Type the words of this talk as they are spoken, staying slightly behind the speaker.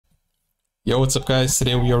Yo, what's up guys?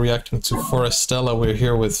 Today we are reacting to Forestella. We're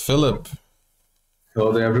here with Philip.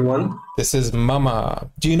 Hello there everyone. This is Mama.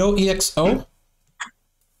 Do you know EXO?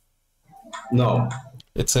 No.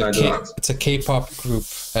 It's a K-pop group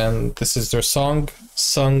and this is their song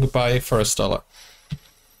sung by Forestella.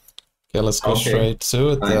 Okay, let's go straight to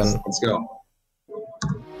it then. Let's go.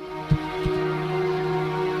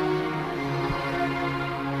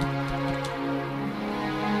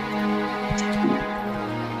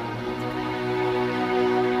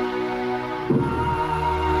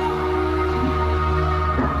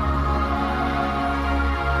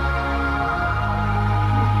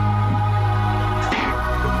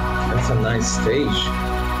 That's a nice stage.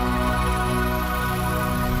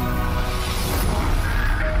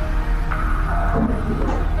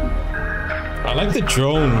 I like the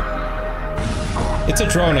drone. It's a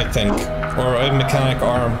drone, I think, or a mechanical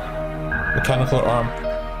arm.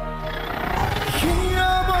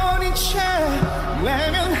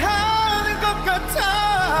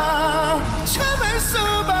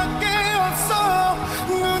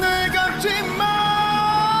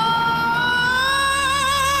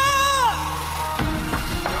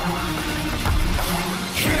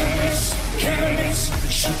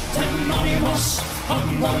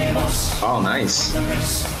 Oh, nice.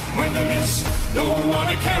 When there is no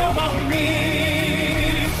one care about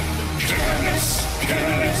me.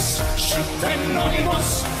 Careless, shut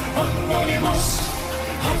anonymous, anonymous.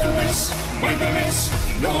 When there is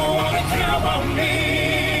no one care about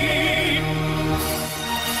me.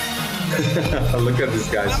 Look at this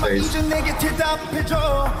guy's face.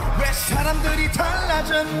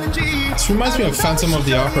 This reminds me of Phantom of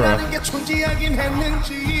the Opera.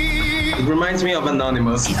 It reminds me of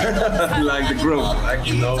Anonymous, like the group, like,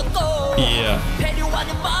 you know. Yeah.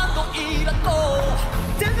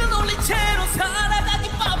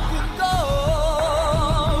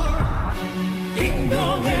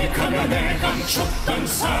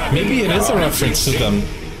 Maybe it is a reference to them.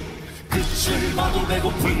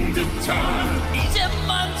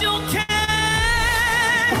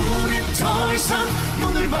 더 이상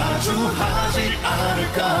눈을 마주하지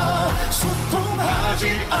않을까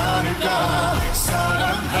소통하지 않을까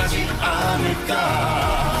사랑하지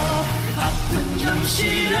않을까 아픈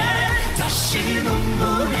현실에 다시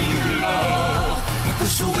눈물이 흘러 바꿀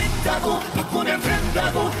수 있다고 바꾸면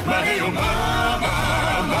된다고 말해요 마마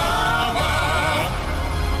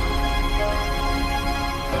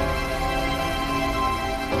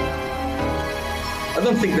I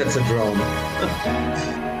don't think that's a drone.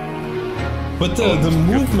 But the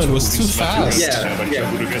movement was too fast. Yeah.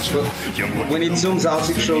 But when it zooms out,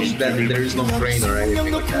 it shows that there is no crane or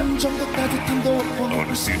anything like that.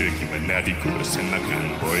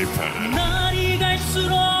 날이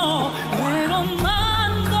갈수록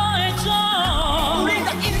외롭만 더해져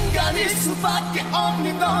우리가 인간일 수밖에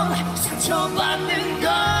없는 건 상처받는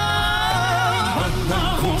건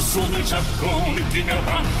만나고 손을 잡고 느끼며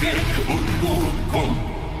함께 울고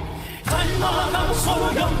웃고 닮아가고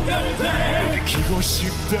서로 연결돼 느끼고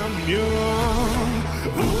싶다면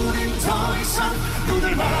우린 더 이상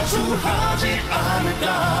눈을 마주하지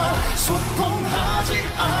않을까 소통하지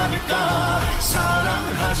않을까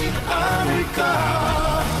사랑하지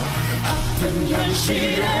않을까 아픈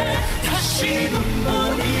현실에 다시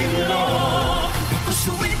눈물이 흘러 바꿀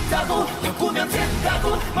수 있다고 바꾸면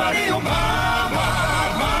된다고 말해요 마마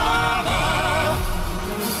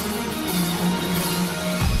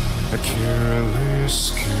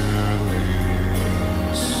Careless,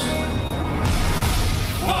 careless.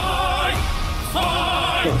 Fight,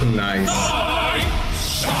 fight, Oh, nice. fight,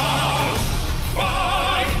 shout.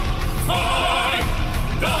 Fight, fight,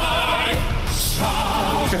 die,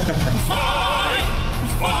 shout. Fight,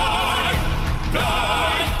 fight,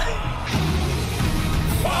 die.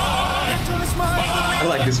 Fight, I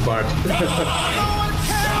like this part.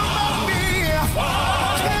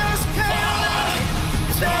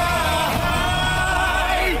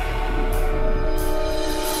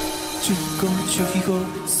 죽고 죽이고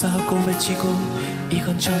싸우고 외치고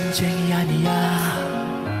이건 전쟁이 아니야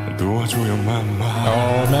도와줘요 마마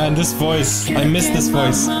Oh man, this voice. I miss this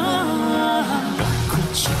voice.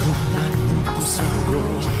 고치고 난 묻고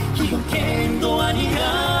싸우고 이건 게임도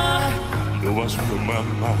아니야 도와줘요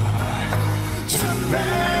마마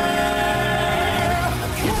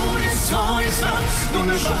우리 더 이상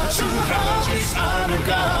눈을 마주하지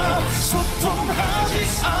않을까 소통하지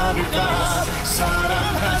않을까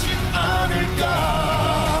사랑하지 않을까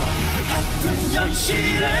아픈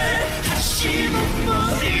현실에 다시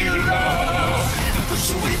눈물이 흘러 바꿀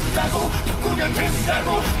수 있다고 바꾸면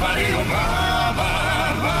된다고 말해요 마마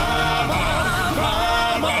마마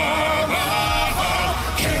마마 마마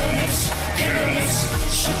Careless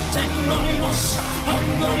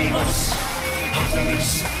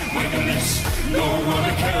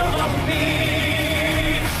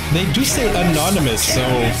They do say anonymous, so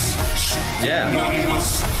Yeah.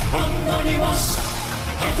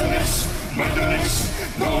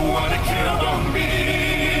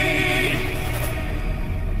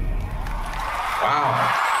 Wow.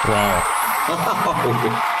 wow.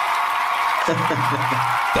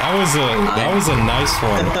 That was a nice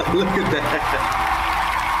one. Look at that.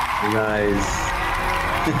 Nice.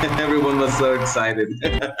 Everyone was so excited.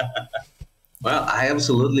 Well, I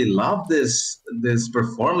absolutely love this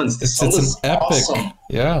performance. This song It's an is epic. awesome.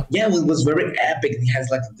 Yeah. Yeah, it was very epic. It has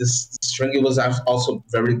like this string. It was also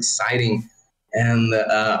very exciting, and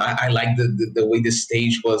I like the way the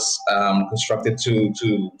stage was constructed to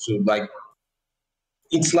like.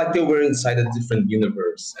 It's like they were inside a different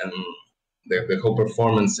universe, and the whole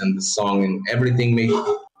performance and the song and everything made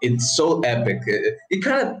it's so epic. It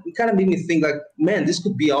kind of made me think like, man, this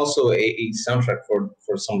could be also a soundtrack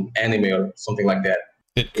for some anime or something like that.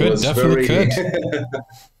 It could, definitely could.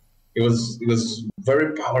 It was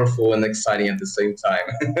very powerful and exciting at the same time.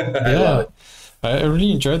 Yeah, I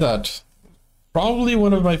really enjoyed that. Probably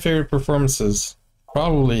one of my favorite performances.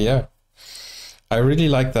 Probably, yeah. I really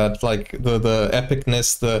like that, like the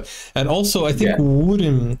epicness, and also I think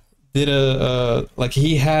Wooden did like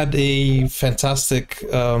he had a fantastic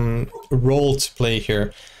role to play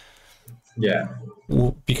here. Yeah.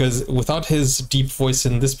 Because without his deep voice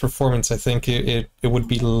in this performance, I think it would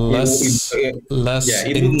be less intense. Yeah,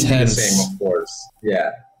 it wouldn't be the same, of course.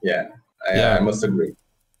 Yeah. I must agree.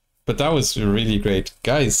 But that was really great,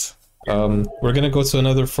 guys. We're gonna go to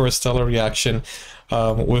another Forestella reaction.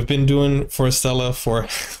 We've been doing Forestella for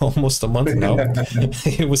almost a month now.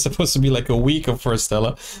 It was supposed to be like a week of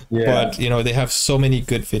Forestella, but you know, they have so many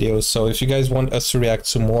good videos. So if you guys want us to react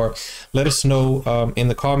to more, let us know in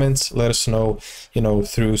the comments. Let us know, you know,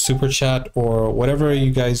 through super chat or whatever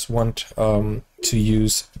you guys want to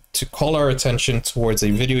use to call our attention towards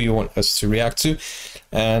a video you want us to react to,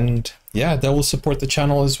 and yeah, that will support the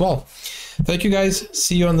channel as well. Thank you guys.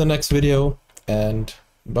 See you on the next video, and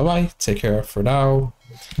bye-bye. Take care for now.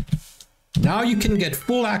 Now you can get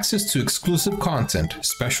full access to exclusive content,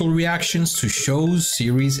 special reactions to shows,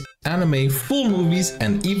 series, anime, full movies,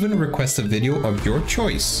 and even request a video of your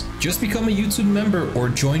choice. Just become a YouTube member or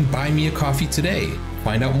join Buy Me a Coffee today.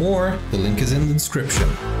 Find out more, the link is in the description.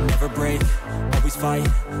 Never break, always fight,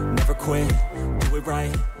 never quit, do it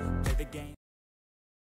right, play the game.